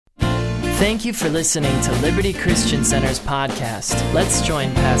Thank you for listening to Liberty Christian Center's podcast. Let's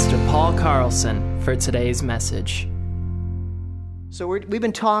join Pastor Paul Carlson for today's message. So we've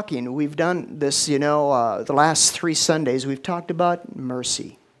been talking, we've done this, the last 3 Sundays, we've talked about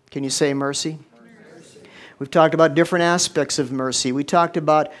mercy. Can you say mercy? We've talked about different aspects of mercy. We talked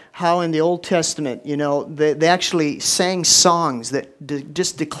about how in the Old Testament, they actually sang songs that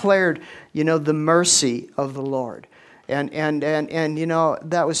just declared, the mercy of the Lord. And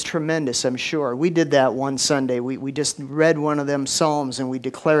that was tremendous, I'm sure. We did that one Sunday. We just read one of them Psalms and we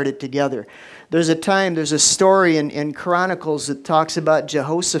declared it together. There's a story in Chronicles that talks about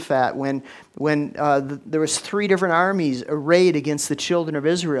Jehoshaphat when there was 3 different armies arrayed against the children of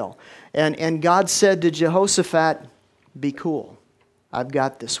Israel. And God said to Jehoshaphat, "Be cool. I've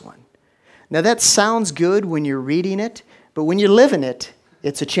got this one." Now that sounds good when you're reading it, but when you live in it,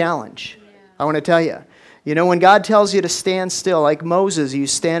 it's a challenge. Yeah. I want to tell you. When God tells you to stand still, like Moses, he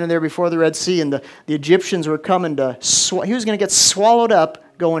was standing there before the Red Sea, and the Egyptians were coming he was going to get swallowed up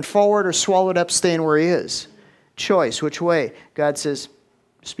going forward or swallowed up staying where he is. Choice, which way? God says,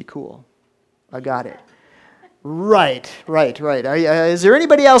 just be cool. I got it. Right. Is there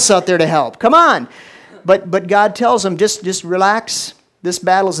anybody else out there to help? Come on. But God tells him, just relax. This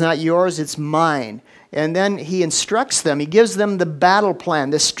battle's not yours, it's mine. And then he instructs them. He gives them the battle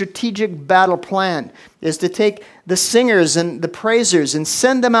plan. The strategic battle plan is to take the singers and the praisers and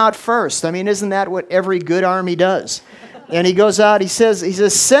send them out first. I mean, isn't that what every good army does? And he goes out, he says,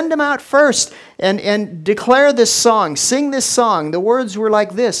 send them out first and declare this song. Sing this song. The words were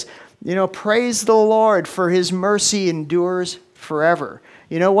like this. Praise the Lord, for his mercy endures forever.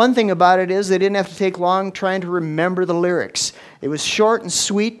 One thing about it is they didn't have to take long trying to remember the lyrics. It was short and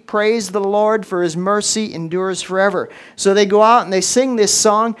sweet. Praise the Lord, for his mercy endures forever. So they go out and they sing this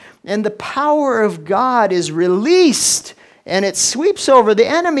song, and the power of God is released, and it sweeps over the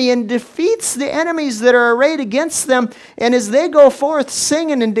enemy and defeats the enemies that are arrayed against them. And as they go forth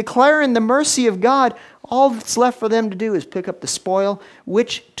singing and declaring the mercy of God, all that's left for them to do is pick up the spoil,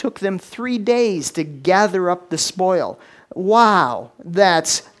 which took them 3 days to gather up the spoil. Wow,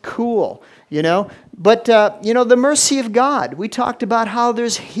 that's cool, But, the mercy of God. We talked about how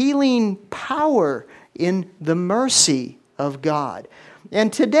there's healing power in the mercy of God.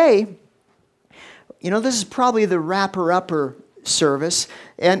 And today, this is probably the wrapper-upper service.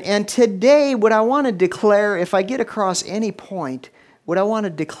 And today, what I want to declare, if I get across any point, what I want to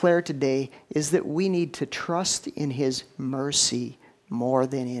declare today is that we need to trust in his mercy more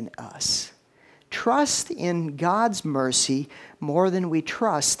than in us. Trust in God's mercy more than we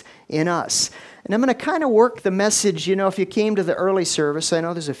trust in us. And I'm going to kind of work the message, if you came to the early service, I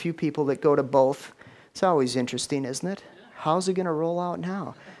know there's a few people that go to both. It's always interesting, isn't it? How's it going to roll out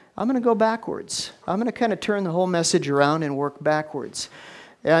now? I'm going to go backwards. I'm going to kind of turn the whole message around and work backwards.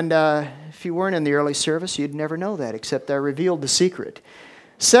 And if you weren't in the early service, you'd never know that, except I revealed the secret.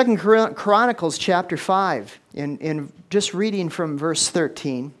 2 Chronicles chapter 5, in just reading from verse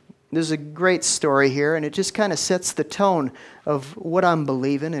 13, there's a great story here, and it just kind of sets the tone of what I'm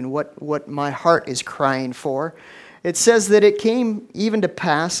believing and what my heart is crying for. It says that it came even to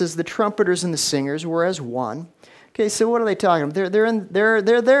pass as the trumpeters and the singers were as one. Okay, so what are they talking about?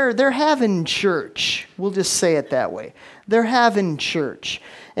 They're having church. We'll just say it that way. They're having church.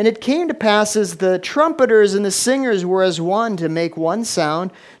 And it came to pass as the trumpeters and the singers were as one to make one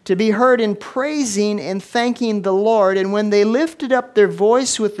sound, to be heard in praising and thanking the Lord. And when they lifted up their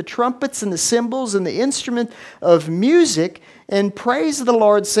voice with the trumpets and the cymbals and the instrument of music, and praised the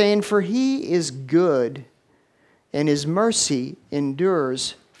Lord, saying, "For he is good, and his mercy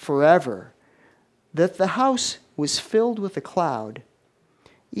endures forever," that the house was filled with a cloud,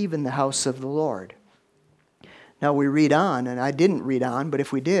 even the house of the Lord. Now we read on, and I didn't read on, but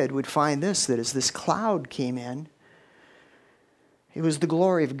if we did, we'd find this, that as this cloud came in, it was the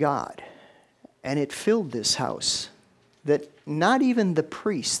glory of God, and it filled this house, that not even the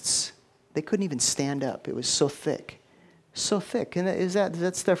priests, they couldn't even stand up. It was so thick. So thick. And is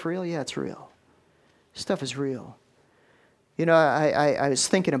that stuff real? Yeah, it's real. Stuff is real. I was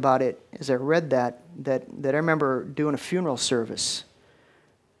thinking about it as I read that I remember doing a funeral service.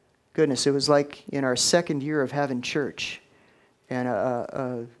 Goodness, it was like in our 2nd year of having church, and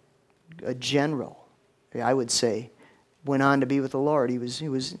a general, I would say, went on to be with the Lord. He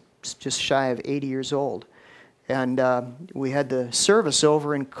was just shy of 80 years old. And we had the service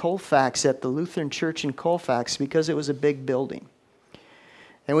over in Colfax at the Lutheran Church in Colfax because it was a big building.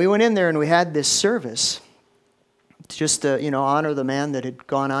 And we went in there and we had this service just to honor the man that had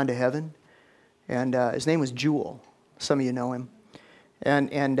gone on to heaven. And his name was Jewel. Some of you know him.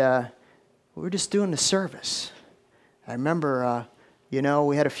 And we were just doing the service. I remember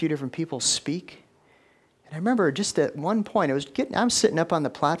we had a few different people speak. And I remember just at one point, I'm sitting up on the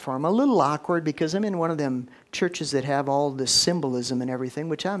platform, a little awkward because I'm in one of them churches that have all this symbolism and everything,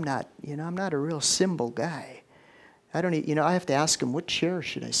 which I'm not, I'm not a real symbol guy. I don't, I have to ask him, what chair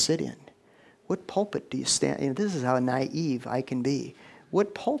should I sit in? What pulpit do you stand? This is how naive I can be.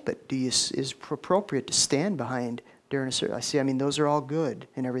 What pulpit is appropriate to stand behind during a service? Those are all good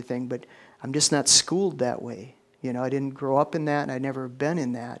and everything, but I'm just not schooled that way. I didn't grow up in that, and I'd never been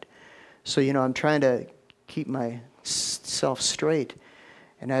in that. So, I'm trying to keep myself straight.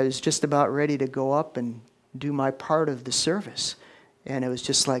 And I was just about ready to go up and do my part of the service. And it was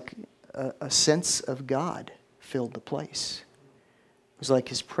just like a sense of God filled the place. It was like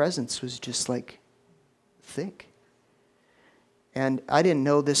His presence was just like thick. And I didn't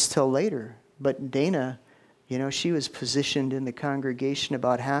know this till later, but Dana, she was positioned in the congregation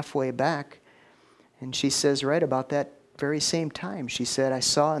about halfway back, and she says right about that very same time, she said, I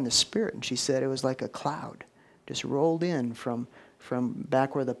saw in the Spirit, and she said it was like a cloud just rolled in from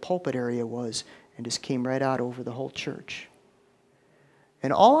back where the pulpit area was and just came right out over the whole church.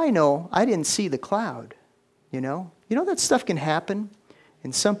 And all I know, I didn't see the cloud, that stuff can happen,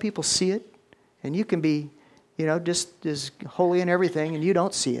 and some people see it, and you can be just as holy and everything, and you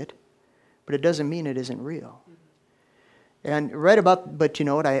don't see it. But it doesn't mean it isn't real. And but you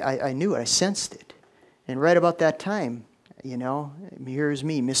know what? I knew it. I sensed it. And right about that time, here's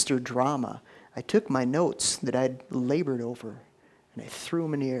me, Mr. Drama. I took my notes that I'd labored over, and I threw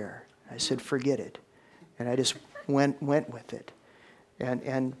them in the air. I said, forget it. And I just went with it.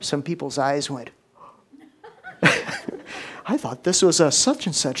 And some people's eyes went, I thought this was a such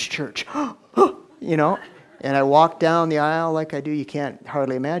and such church. And I walked down the aisle like I do. You can't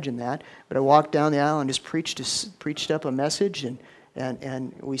hardly imagine that. But I walked down the aisle and just preached up a message,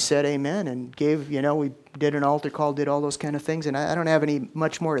 and we said amen and gave, we did an altar call, did all those kind of things. And I don't have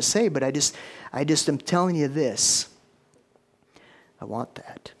much more to say, but I just am telling you this. I want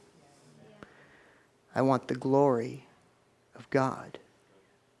that. I want the glory of God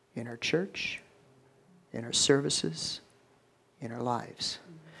in our church, in our services, in our lives.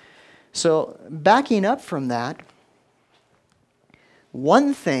 So, backing up from that,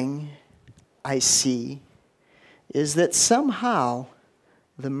 one thing I see is that somehow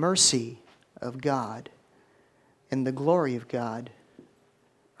the mercy of God and the glory of God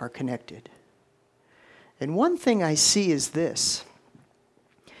are connected. And one thing I see is this,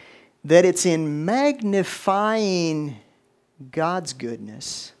 that it's in magnifying God's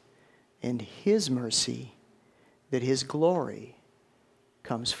goodness and His mercy that His glory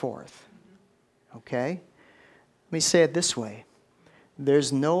comes forth. Okay? Let me say it this way.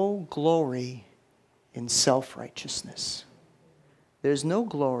 There's no glory in self-righteousness. There's no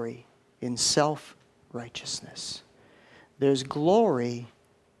glory in self-righteousness. There's glory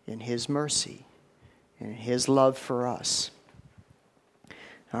in His mercy and His love for us.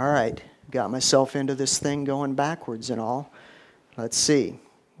 All right, got myself into this thing going backwards and all. Let's see.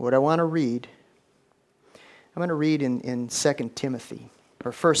 What I want to read, I'm going to read in 2 Timothy,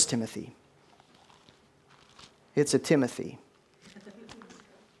 or 1 Timothy. It's a Timothy.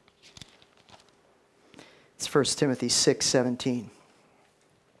 It's 1 Timothy 6:17.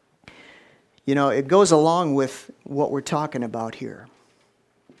 It goes along with what we're talking about here.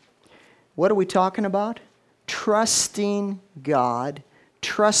 What are we talking about? Trusting God,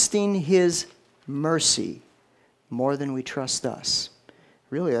 trusting His mercy more than we trust us.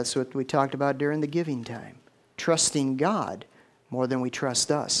 Really, that's what we talked about during the giving time. Trusting God more than we trust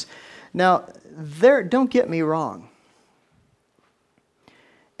us. Now, don't get me wrong.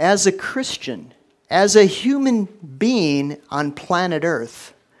 As a Christian, as a human being on planet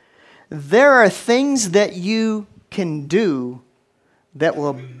Earth, there are things that you can do that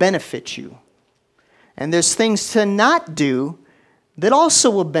will benefit you. And there's things to not do that also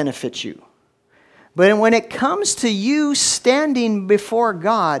will benefit you. But when it comes to you standing before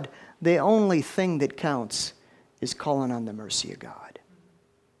God, the only thing that counts is calling on the mercy of God.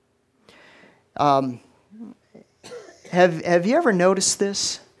 Have you ever noticed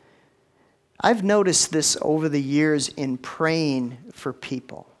this? I've noticed this over the years in praying for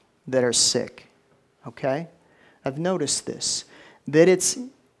people that are sick. Okay? I've noticed this. That it's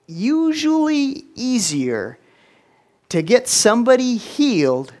usually easier to get somebody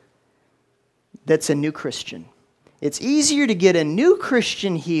healed that's a new Christian. It's easier to get a new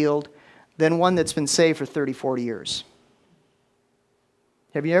Christian healed than one that's been saved for 30, 40 years.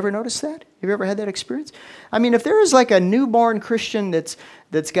 Have you ever noticed that? Have you ever had that experience? If there is like a newborn Christian that's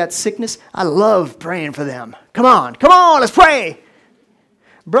got sickness, I love praying for them. Come on, let's pray.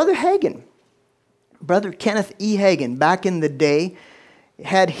 Brother Kenneth E. Hagin, back in the day,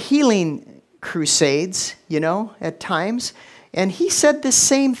 had healing crusades, at times. And he said the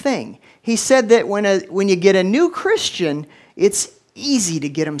same thing. He said that when you get a new Christian, it's easy to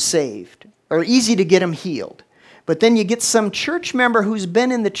get them saved or easy to get them healed. But then you get some church member who's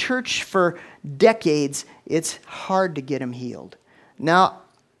been in the church for decades, it's hard to get them healed. Now,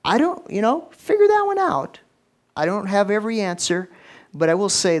 I don't, figure that one out. I don't have every answer, but I will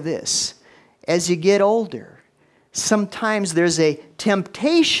say this. As you get older, sometimes there's a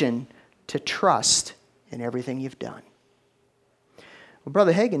temptation to trust in everything you've done. Well,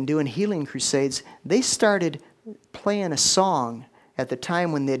 Brother Hagin, doing healing crusades, they started playing a song at the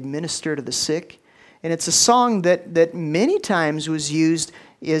time when they'd minister to the sick. And it's a song that many times was used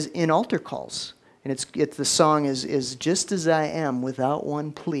in altar calls. And the song is just as I am without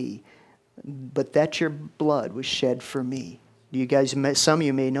one plea, but that your blood was shed for me. You guys, some of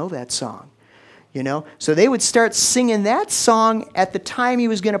you may know that song. So they would start singing that song at the time he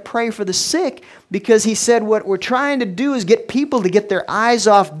was going to pray for the sick, because he said what we're trying to do is get people to get their eyes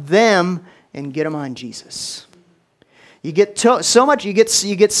off them and get them on Jesus. You get so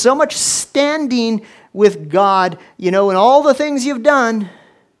much standing with God, in all the things you've done,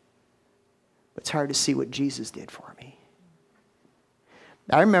 but it's hard to see what Jesus did for me.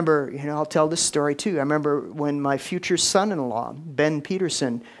 I remember, I'll tell this story too. I remember when my future son-in-law, Ben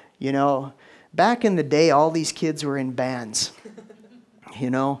Peterson, back in the day, all these kids were in bands.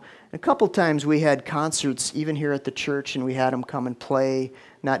 A couple times we had concerts, even here at the church, and we had them come and play,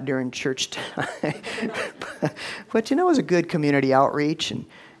 not during church time. but it was a good community outreach.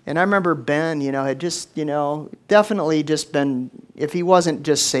 And I remember Ben, had just, definitely just been, if he wasn't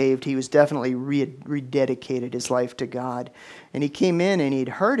just saved, he was definitely rededicated his life to God. And he came in and he'd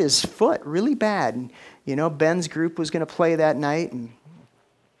hurt his foot really bad. And, Ben's group was going to play that night. And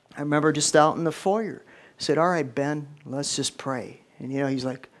I remember just out in the foyer, I said, all right, Ben, let's just pray. And, he's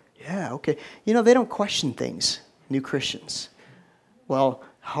like, yeah, okay. They don't question things, new Christians. Well,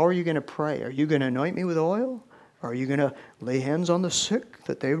 how are you going to pray? Are you going to anoint me with oil? Or are you going to lay hands on the sick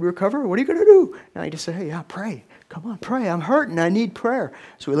that they would recover? What are you going to do? Now he just said, hey, yeah, pray. Come on, pray. I'm hurting. I need prayer.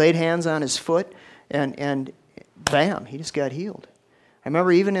 So we laid hands on his foot, and bam, he just got healed. I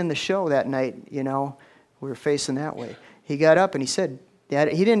remember even in the show that night, we were facing that way. He got up and he said,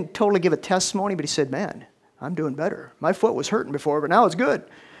 Dad, he didn't totally give a testimony, but he said, man, I'm doing better. My foot was hurting before, but now it's good.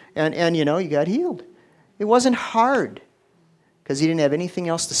 And he got healed. It wasn't hard because he didn't have anything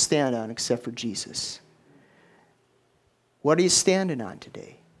else to stand on except for Jesus. What are you standing on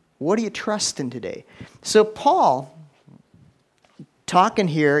today? What are you trusting today? So Paul, talking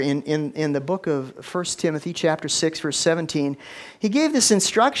here in the book of 1 Timothy chapter 6, verse 17, he gave this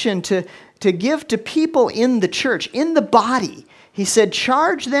instruction to give to people in the church, in the body. He said,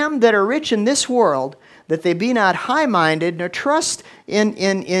 charge them that are rich in this world, that they be not high-minded, nor trust in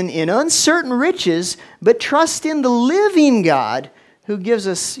uncertain riches, but trust in the living God who gives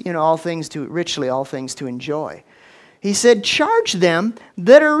us all things to enjoy. He said, charge them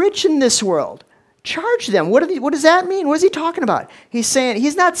that are rich in this world. Charge them. What does that mean? What is he talking about?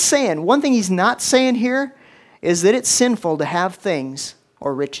 One thing he's not saying here is that it's sinful to have things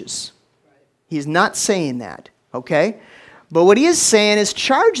or riches. He's not saying that, okay? But what he is saying is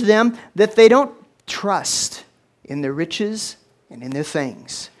charge them that they don't trust in their riches and in their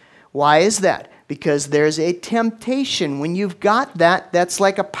things. Why is that? Because there's a temptation. When you've got that, that's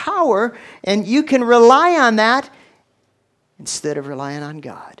like a power, and you can rely on that instead of relying on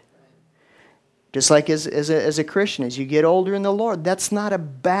God. Just like as a Christian, as you get older in the Lord, that's not a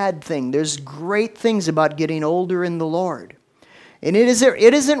bad thing. There's great things about getting older in the Lord. And it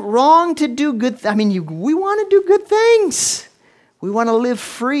isn't wrong to do good things. We want to do good things. We want to live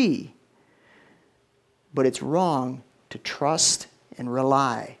free. But it's wrong to trust and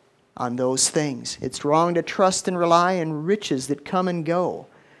rely on those things. It's wrong to trust and rely on riches that come and go.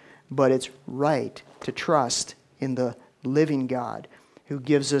 But it's right to trust in the living God who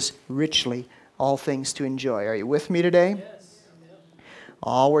gives us richly all things to enjoy. Are you with me today? Yes.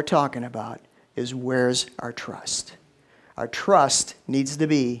 All we're talking about is where's our trust. Our trust needs to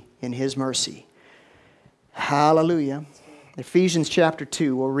be in His mercy. Hallelujah. Ephesians chapter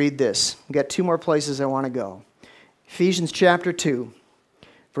 2, we'll read this. We've got two more places I want to go. Ephesians chapter 2,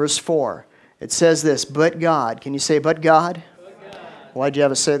 verse 4. It says this, but God. Can you say, but God? But God. Why'd you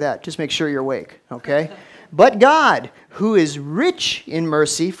have to say that? Just make sure you're awake, okay? But God, who is rich in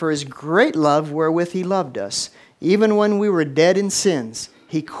mercy for His great love wherewith He loved us, even when we were dead in sins,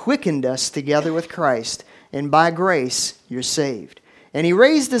 He quickened us together with Christ, and by grace you're saved. And He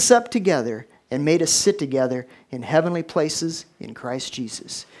raised us up together and made us sit together in heavenly places in Christ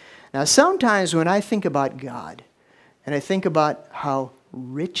Jesus. Now sometimes when I think about God, and I think about how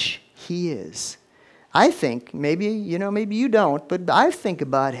rich He is. I think, maybe you don't, but I think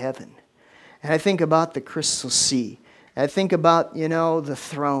about heaven. And I think about the crystal sea. I think about, the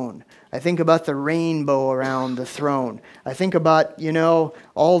throne. I think about the rainbow around the throne. I think about,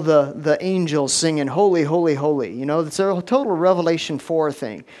 all the angels singing, holy, holy, holy. It's a total Revelation 4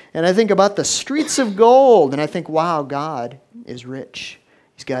 thing. And I think about the streets of gold. And I think, wow, God is rich.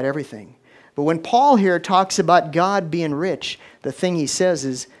 He's got everything. But when Paul here talks about God being rich, the thing he says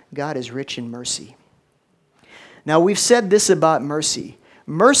is God is rich in mercy. Now, we've said this about mercy.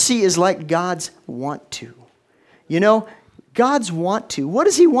 Mercy is like God's want to. God's want to. What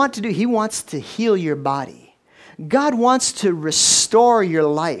does He want to do? He wants to heal your body. God wants to restore your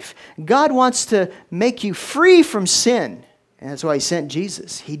life. God wants to make you free from sin. And that's why He sent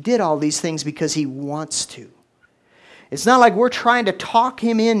Jesus. He did all these things because He wants to. It's not like we're trying to talk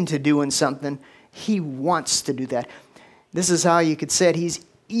Him into doing something. He wants to do that. This is how you could say it. He's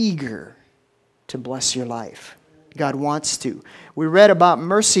eager to bless your life. God wants to. We read about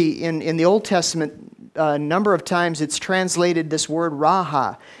mercy in the Old Testament. A number of times it's translated this word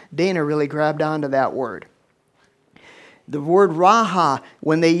raha. Dana really grabbed onto that word. The word raha,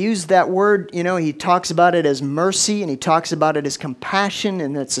 when they use that word, he talks about it as mercy and he talks about it as compassion,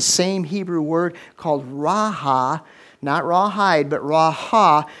 and it's the same Hebrew word called raha, not rawhide, but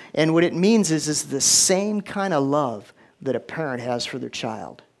raha. And what it means is the same kind of love that a parent has for their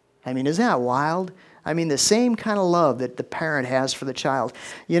child. I mean, isn't that wild? I mean, the same kind of love that the parent has for the child.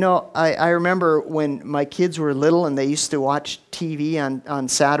 I remember when my kids were little and they used to watch TV on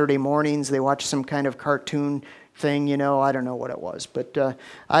Saturday mornings. They watched some kind of cartoon thing, I don't know what it was. But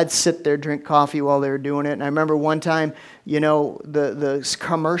I'd sit there, drink coffee while they were doing it. And I remember one time, the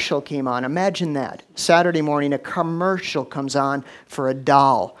commercial came on. Imagine that. Saturday morning, a commercial comes on for a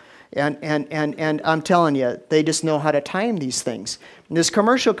doll. And I'm telling you, they just know how to time these things. And this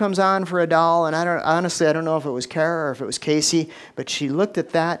commercial comes on for a doll, and I don't know if it was Kara or if it was Casey, but she looked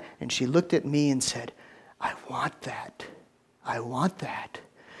at that, and she looked at me and said, I want that. I want that.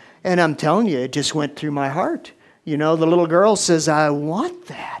 And I'm telling you, it just went through my heart. The little girl says, I want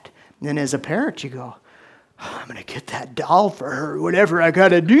that. And then as a parent, you go, I'm going to get that doll for her, whatever I got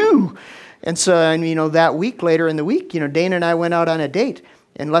to do. And so, that week, later in the week, Dana and I went out on a date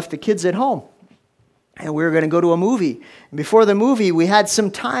and left the kids at home. And we were going to go to a movie. And before the movie, we had some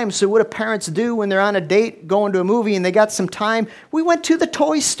time. So what do parents do when they're on a date going to a movie and they got some time? We went to the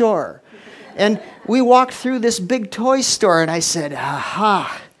toy store. And we walked through this big toy store. And I said,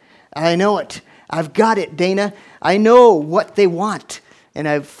 aha, I know it. I've got it, Dana. I know what they want. And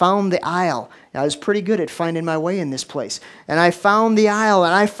I found the aisle. I was pretty good at finding my way in this place. And I found the aisle.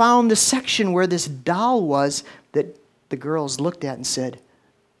 And I found the section where this doll was that the girls looked at and said,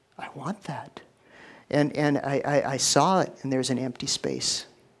 I want that. And I saw it, and there's an empty space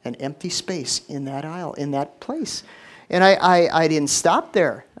in that aisle, in that place. And I didn't stop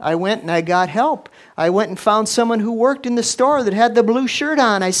there. I went and I got help. I went and found someone who worked in the store that had the blue shirt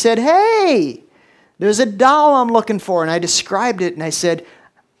on. I said, hey, there's a doll I'm looking for. And I described it, and I said,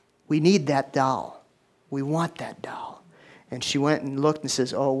 we need that doll. We want that doll. And she went and looked and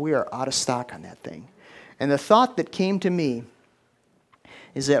says, oh, we are out of stock on that thing. And the thought that came to me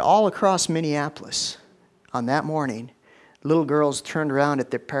is that all across Minneapolis on that morning, little girls turned around at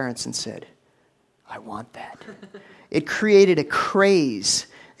their parents and said, I want that. It created a craze.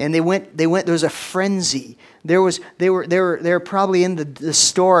 And they went, there was a frenzy. They were probably in the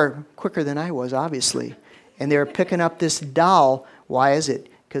store quicker than I was, obviously. And they were picking up this doll. Why is it?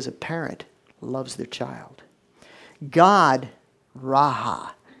 Because a parent loves their child. God,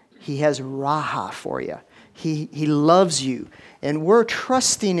 Raha. He has Raha for you. He loves you. And we're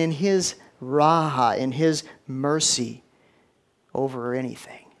trusting in His Raha, in His mercy over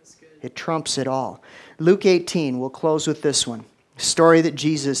anything. It trumps it all. Luke 18, we'll close with this one. Story that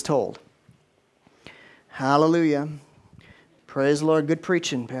Jesus told. Hallelujah. Praise the Lord. Good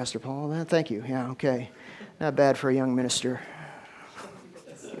preaching, Pastor Paul. Thank you. Yeah, okay. Not bad for a young minister.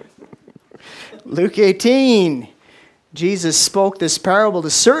 Luke 18. Jesus spoke this parable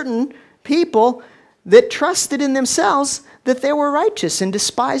to certain people that trusted in themselves that they were righteous and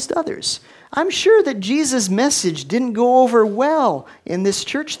despised others. I'm sure that Jesus' message didn't go over well in this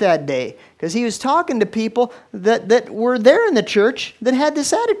church that day because he was talking to people that were there in the church that had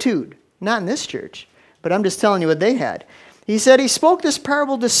this attitude. Not in this church, but I'm just telling you what they had. He said he spoke this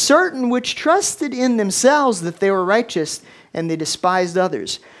parable to certain which trusted in themselves that they were righteous and they despised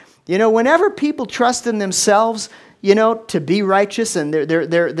others. Whenever people trust in themselves, to be righteous and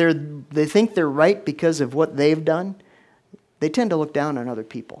they think they're right because of what they've done, they tend to look down on other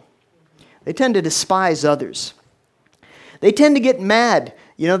people. They tend to despise others. They tend to get mad.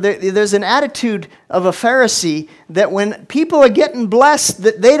 You know, there's an attitude of a Pharisee that when people are getting blessed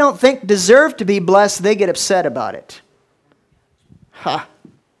that they don't think deserve to be blessed, they get upset about it. Ha!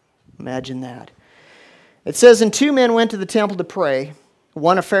 Imagine that. It says, and 2 men went to the temple to pray,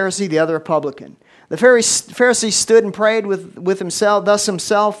 one a Pharisee, the other a publican. The Pharisee stood and prayed with himself, thus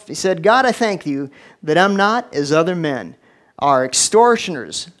himself, he said, God, I thank you that I'm not as other men are,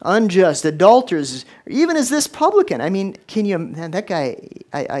 extortioners, unjust, adulterers, even as this publican. I mean, that guy,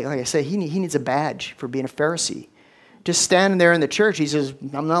 like I say, he needs a badge for being a Pharisee. Just standing there in the church, he says,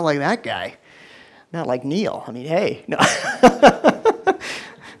 I'm not like that guy. Not like Neil. I mean, hey. No.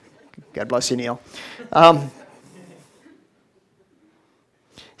 God bless you, Neil.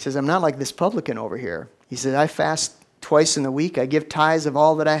 He says, I'm not like this publican over here. He says, I fast twice in the week. I give tithes of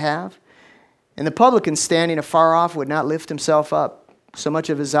all that I have. And the publican, standing afar off, would not lift himself up so much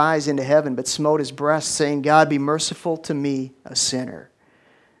of his eyes into heaven, but smote his breast, saying, God, be merciful to me, a sinner.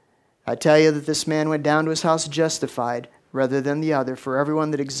 I tell you that this man went down to his house justified rather than the other. For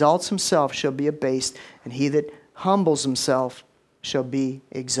everyone that exalts himself shall be abased, and he that humbles himself shall be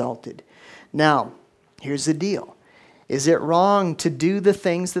exalted. Now, here's the deal. Is it wrong to do the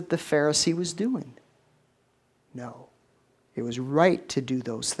things that the Pharisee was doing? No. It was right to do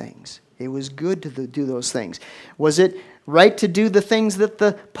those things. It was good to do those things. Was it right to do the things that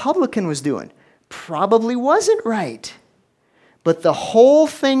the publican was doing? Probably wasn't right. But the whole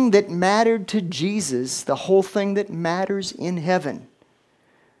thing that mattered to Jesus, the whole thing that matters in heaven,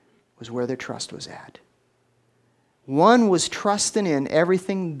 was where their trust was at. One was trusting in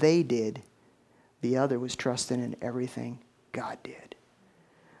everything they did. The other was trusting in everything God did.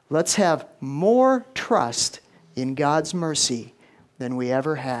 Let's have more trust in God's mercy than we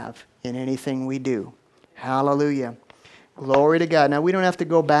ever have in anything we do. Hallelujah. Glory to God. Now, we don't have to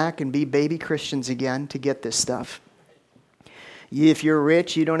go back and be baby Christians again to get this stuff. If you're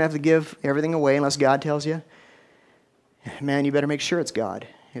rich, you don't have to give everything away unless God tells you. Man, you better make sure it's God,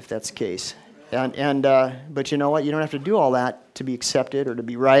 if that's the case. But you know what? You don't have to do all that to be accepted or to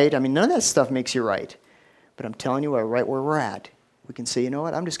be right. I mean, none of that stuff makes you right. But I'm telling you, right where we're at, we can say, you know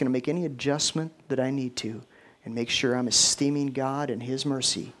what? I'm just going to make any adjustment that I need to and make sure I'm esteeming God and His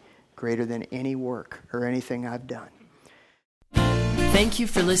mercy greater than any work or anything I've done. Thank you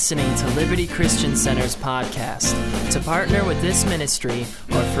for listening to Liberty Christian Center's podcast. To partner with this ministry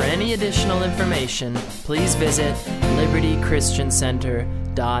or for any additional information, please visit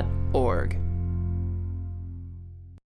libertychristiancenter.org.